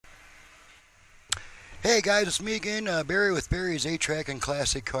Hey guys, it's me again, Barry with Barry's 8-Track and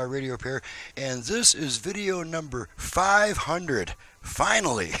Classic Car Radio Repair, and this is video number 500.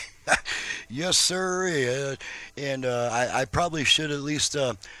 Finally! Yes, sir. I probably should at least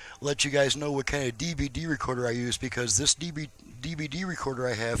let you guys know what kind of DVD recorder I use, because this DVD recorder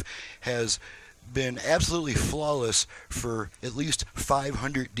I have has been absolutely flawless for at least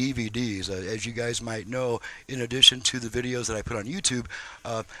 500 DVDs. As you guys might know, in addition to the videos that I put on YouTube,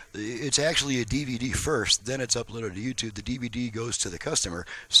 it's actually a DVD first, then it's uploaded to YouTube. The DVD goes to the customer,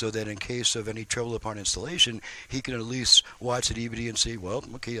 so that in case of any trouble upon installation, he can at least watch the DVD and see, well,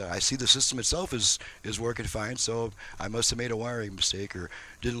 okay, I see the system itself is working fine, so I must have made a wiring mistake or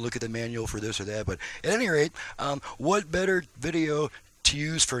didn't look at the manual for this or that. But at any rate, what better video to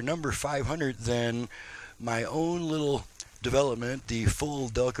use for number 500 than my own little development, the full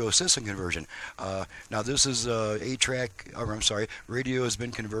Delco system conversion. Now this is 8-track, or I'm sorry, radio has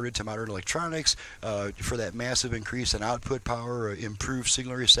been converted to modern electronics for that massive increase in output power, improved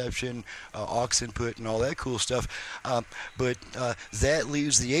signal reception, aux input, and all that cool stuff. But that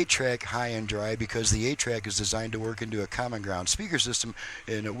leaves the 8-track high and dry, because the 8-track is designed to work into a common ground speaker system,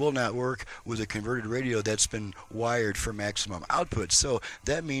 and it will not work with a converted radio that's been wired for maximum output. So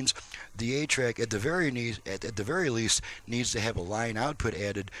that means the 8-track at the very least needs to have a line output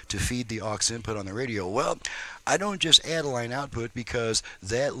added to feed the aux input on the radio. Well, I don't just add a line output, because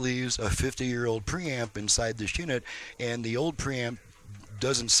that leaves a 50-year-old preamp inside this unit, and the old preamp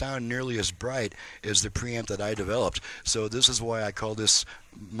doesn't sound nearly as bright as the preamp that I developed. So this is why I call this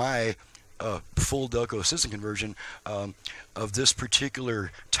my full Delco system conversion of this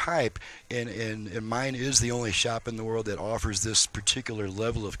particular type, and mine is the only shop in the world that offers this particular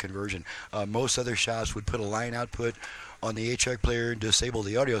level of conversion. Most other shops would put a line output on the 8-track player and disable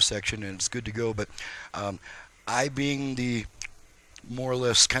the audio section, and it's good to go. But I, being the more or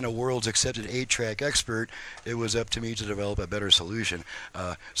less kind of world's accepted 8-track expert, it was up to me to develop a better solution.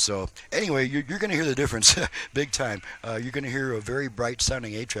 So anyway, you're going to hear the difference big time. You're going to hear a very bright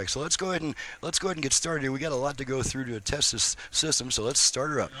sounding 8-track. So let's go ahead and get started. We got a lot to go through to test this system, so let's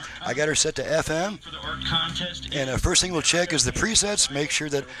start her up. I got her set to FM, and first thing we'll check is the presets. Make sure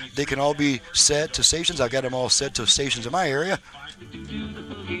that they can all be set to stations. I've got them all set to stations in my area.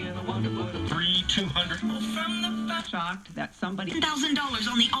 200 shocked that somebody $1,000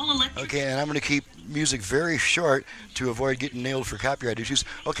 on the all-electric. Okay, and I'm going to keep music very short to avoid getting nailed for copyright issues.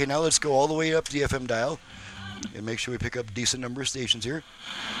 Okay, now let's go all the way up the FM dial and make sure we pick up a decent number of stations here.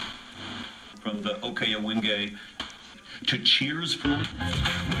 From the OK Wingay to Cheers from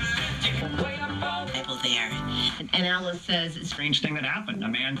people there. And Alice says it's a strange thing that happened. A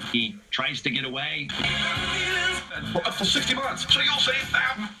man, he tries to get away. for up to 60 months. So you'll save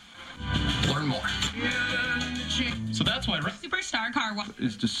them. Learn more. So that's why Superstar Car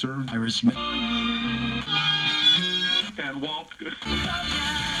is to serve Iris And Walt.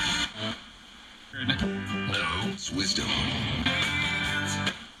 No, It's wisdom.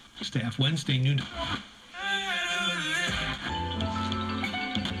 staff Wednesday noon.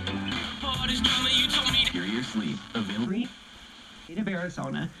 Hear your sleep. Available. State of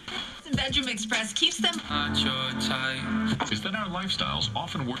Arizona. Bedroom Express keeps them Is that our lifestyles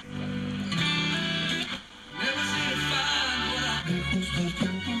often work?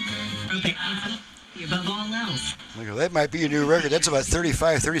 Above all else. Okay, that might be a new record. That's about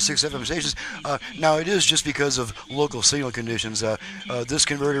 35, 36 FM stations. Now, it is just because of local signal conditions. This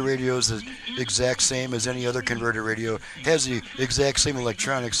converter radio is the exact same as any other converter radio. Has the exact same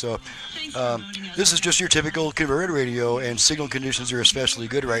electronics. So this is just your typical converted radio, and signal conditions are especially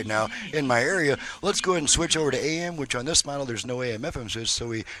good right now in my area. Let's go ahead and switch over to AM, which on this model there's no AM FM switch, so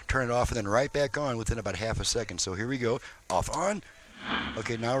we turn it off and then right back on within about half a second. So here we go. Off, on.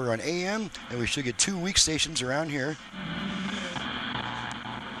 Okay, now we're on AM, and we should get 2 weak stations around here.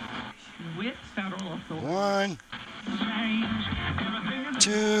 With federal authority. 1,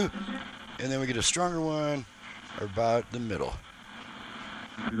 2, and then we get a stronger one about the middle.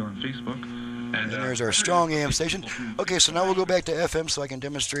 On Facebook. And there's our strong AM station. Okay, so now we'll go back to FM so I can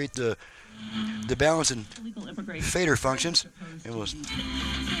demonstrate the balance and fader functions. And we'll,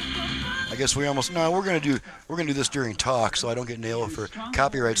 I guess we're gonna do this during talk, so I don't get nailed for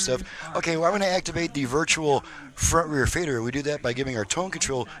copyright stuff. Okay, well, I'm gonna activate the virtual front rear fader. We do that by giving our tone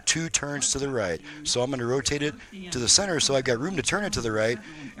control 2 turns to the right. So I'm gonna rotate it to the center, so I've got room to turn it to the right,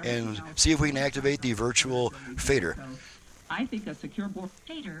 and see if we can activate the virtual fader. I think a secure board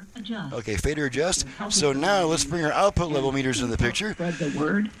fader adjust. Okay, fader adjust. So now let's bring our output level meters into the picture. Spread the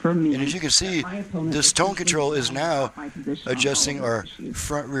word from me. And as you can see, this tone control is now adjusting our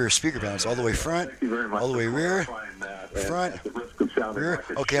front rear speaker balance all the way front, all the way rear, front, rear.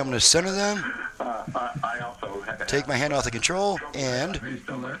 Okay, I'm going to center them. I also have take my hand off the control, and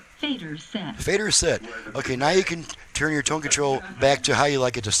Fader set. fader set. Okay, now you can turn your tone control back to how you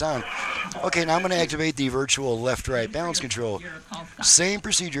like it to sound. Okay, now I'm going to activate the virtual left-right balance control. Same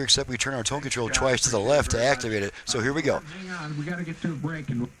procedure, except we turn our tone control twice to the left to activate it. So here we go. Hang on, we got to get to a break.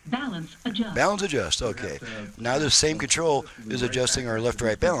 And Balance adjust. Balance adjust, okay. Now this same control is adjusting our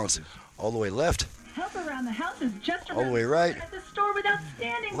left-right balance. All the way left, Help around the house is just all the way right, at the store without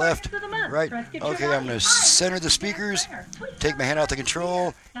standing left, into the mud. right. Press get Okay, your I'm going to center the speakers, take my hand off the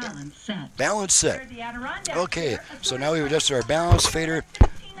control, Balance set. balance set. The Adirondack Okay, there, so now we've adjusted our balance fader.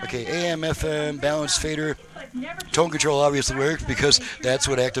 Okay, AM, FM, balance fader. Tone control obviously works because that's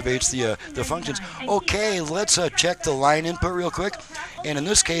what activates the functions. Okay, let's check the line input real quick. And in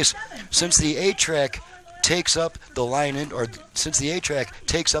this case, since the 8-track takes up the line in, or since the 8-track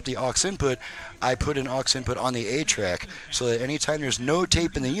takes up the aux input, I put an aux input on the 8-track so that anytime there's no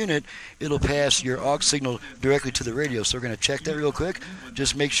tape in the unit, it'll pass your aux signal directly to the radio. So we're going to check that real quick.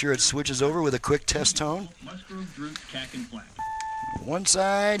 Just make sure it switches over with a quick test tone. One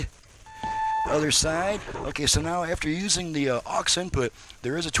side, other side. Okay, so now after using the aux input,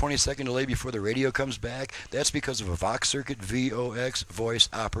 there is a 20-second delay before the radio comes back. That's because of a Vox circuit, VOX, voice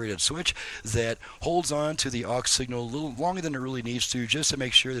operated switch, that holds on to the aux signal a little longer than it really needs to, just to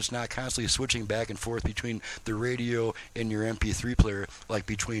make sure that it's not constantly switching back and forth between the radio and your MP3 player, like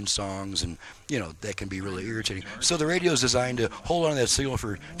between songs, and that can be really irritating. So the radio is designed to hold on to that signal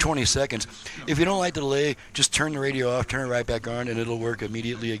for 20 seconds. If you don't like the delay, just turn the radio off, turn it right back on, and it'll work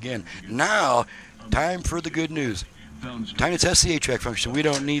immediately again. Now, time for the good news. Time to test the 8-track function. We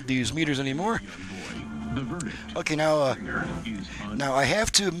don't need these meters anymore. Okay, now I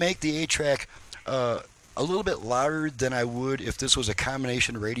have to make the 8-track a little bit louder than I would if this was a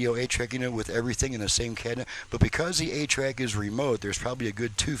combination radio 8-track unit with everything in the same cabinet. But because the 8-track is remote, there's probably a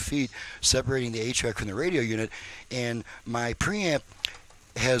good 2 feet separating the 8-track from the radio unit, and my preamp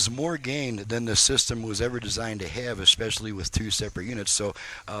has more gain than the system was ever designed to have, especially with 2 separate units. So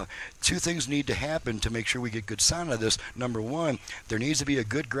 2 things need to happen to make sure we get good sound out of this. Number one, there needs to be a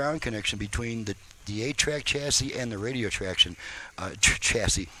good ground connection between the 8-track chassis and the radio traction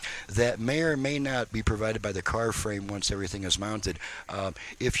chassis. That may or may not be provided by the car frame once everything is mounted.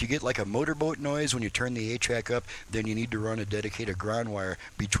 If you get like a motorboat noise when you turn the 8-track up, then you need to run a dedicated ground wire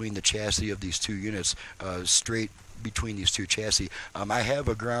between the chassis of these 2 units, straight between these 2 chassis. I have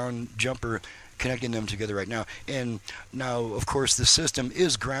a ground jumper connecting them together right now, and now of course the system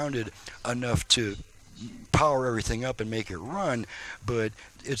is grounded enough to power everything up and make it run, but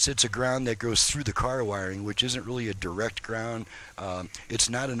it's a ground that goes through the car wiring, which isn't really a direct ground. It's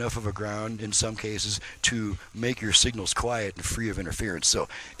not enough of a ground in some cases to make your signals quiet and free of interference. So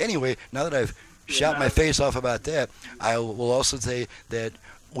anyway, now that I've shot my face off about that, I will also say that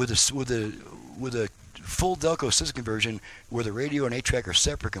with a full Delco system conversion where the radio and 8-track are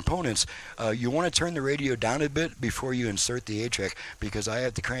separate components, you want to turn the radio down a bit before you insert the 8-track, because I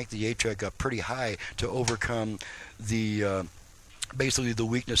have to crank the 8-track up pretty high to overcome the basically the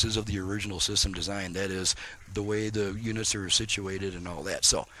weaknesses of the original system design. That is, the way the units are situated and all that.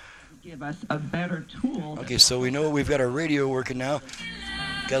 So give us a better tool. okay, so we know we've got our radio working now.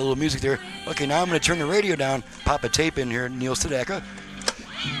 Got a little music there. Okay, now I'm going to turn the radio down, pop a tape in here, Neil Sedaka.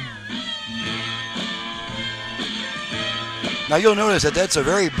 Now you'll notice that that's a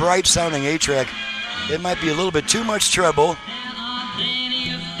very bright sounding 8-track. It might be a little bit too much treble.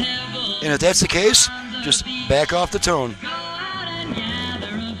 And if that's the case, just back off the tone.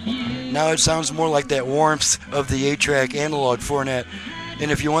 Now it sounds more like that warmth of the 8-track analog format. And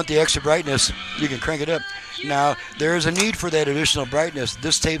if you want the extra brightness, you can crank it up. Now, there is a need for that additional brightness.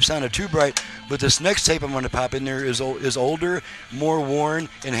 This tape sounded too bright, but this next tape I'm going to pop in there is older, more worn,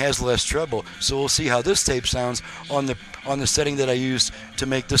 and has less treble. So we'll see how this tape sounds on the setting that I used to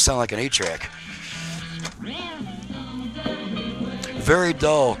make this sound like an 8-track. Very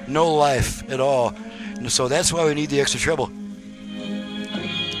dull, no life at all. And so that's why we need the extra treble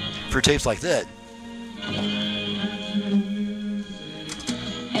for tapes like that.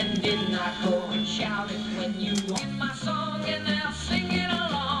 And did not go and shout it when you want my song, and now sing it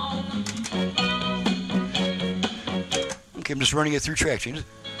along. Okay, I'm just running it through track changes,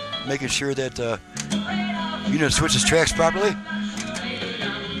 making sure that unit switches tracks properly.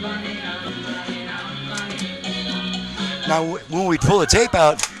 Now, when we pull the tape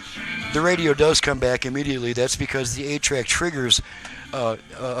out, the radio does come back immediately. That's because the 8-track triggers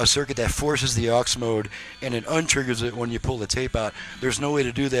a circuit that forces the aux mode, and it untriggers it when you pull the tape out. There's no way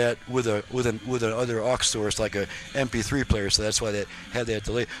to do that with another aux source like a MP3 player, so that's why that had that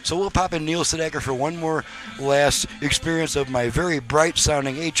delay. So we'll pop in Neil Sedaka for one more last experience of my very bright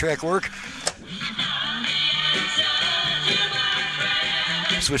sounding 8-track work.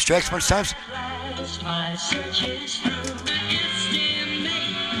 Switch tracks a bunch of times.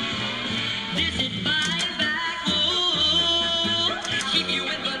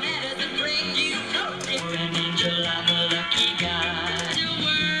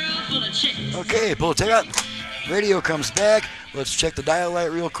 Okay, pull the tag out. Radio comes back. Let's check the dial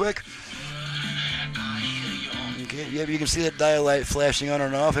light real quick. Okay, yeah, you can see that dial light flashing on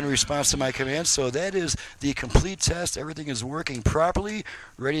and off in response to my commands. So that is the complete test. Everything is working properly.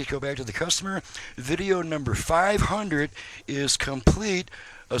 Ready to go back to the customer. Video number 500 is complete,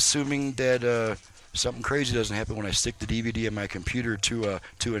 assuming that something crazy doesn't happen when I stick the DVD in my computer to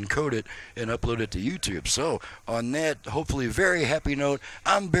encode it and upload it to YouTube. So on that hopefully very happy note,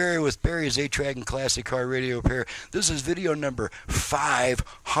 I'm Barry with Barry's 8-Track and Classic Car Radio Repair. This is video number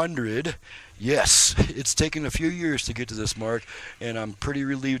 500. Yes, it's taken a few years to get to this mark, and I'm pretty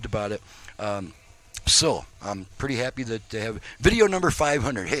relieved about it. So I'm pretty happy that they have video number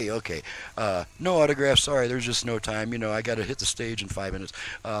 500. Hey, okay, no autographs. Sorry, there's just no time. You know, I got to hit the stage in 5 minutes.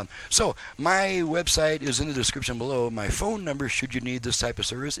 So my website is in the description below. My phone number, should you need this type of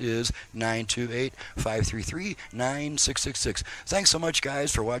service, is 928-533-9666. Thanks so much,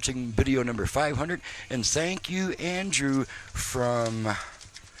 guys, for watching video number 500, and thank you, Andrew from.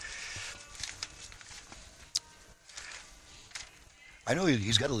 I know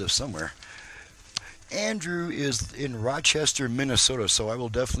he's got to live somewhere. Andrew is in Rochester, Minnesota, so I will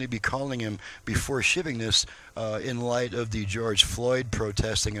definitely be calling him before shipping this in light of the George Floyd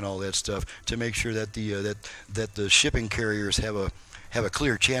protesting and all that stuff, to make sure that the the shipping carriers have a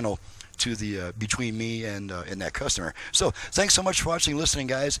clear channel to the between me and that customer. So thanks so much for watching and listening,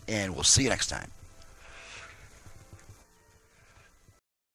 guys, and we'll see you next time.